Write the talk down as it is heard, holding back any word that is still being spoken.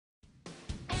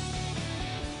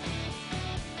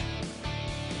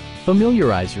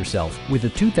Familiarize yourself with the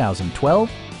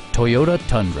 2012 Toyota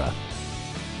Tundra.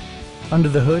 Under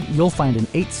the hood, you'll find an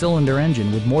 8-cylinder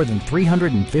engine with more than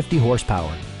 350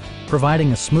 horsepower,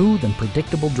 providing a smooth and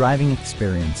predictable driving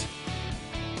experience.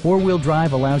 4-wheel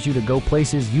drive allows you to go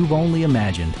places you've only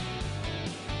imagined.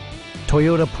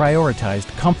 Toyota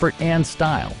prioritized comfort and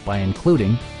style by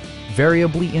including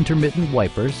variably intermittent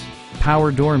wipers,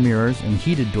 power door mirrors and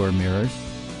heated door mirrors,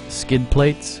 skid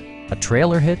plates, a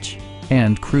trailer hitch,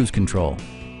 and cruise control.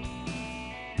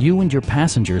 You and your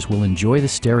passengers will enjoy the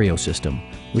stereo system,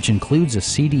 which includes a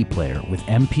CD player with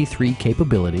MP3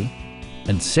 capability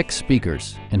and 6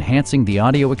 speakers, enhancing the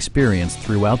audio experience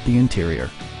throughout the interior.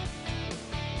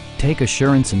 Take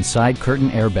assurance in side curtain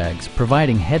airbags,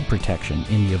 providing head protection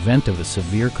in the event of a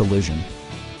severe collision.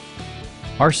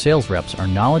 Our sales reps are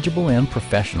knowledgeable and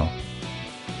professional.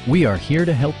 We are here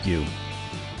to help you.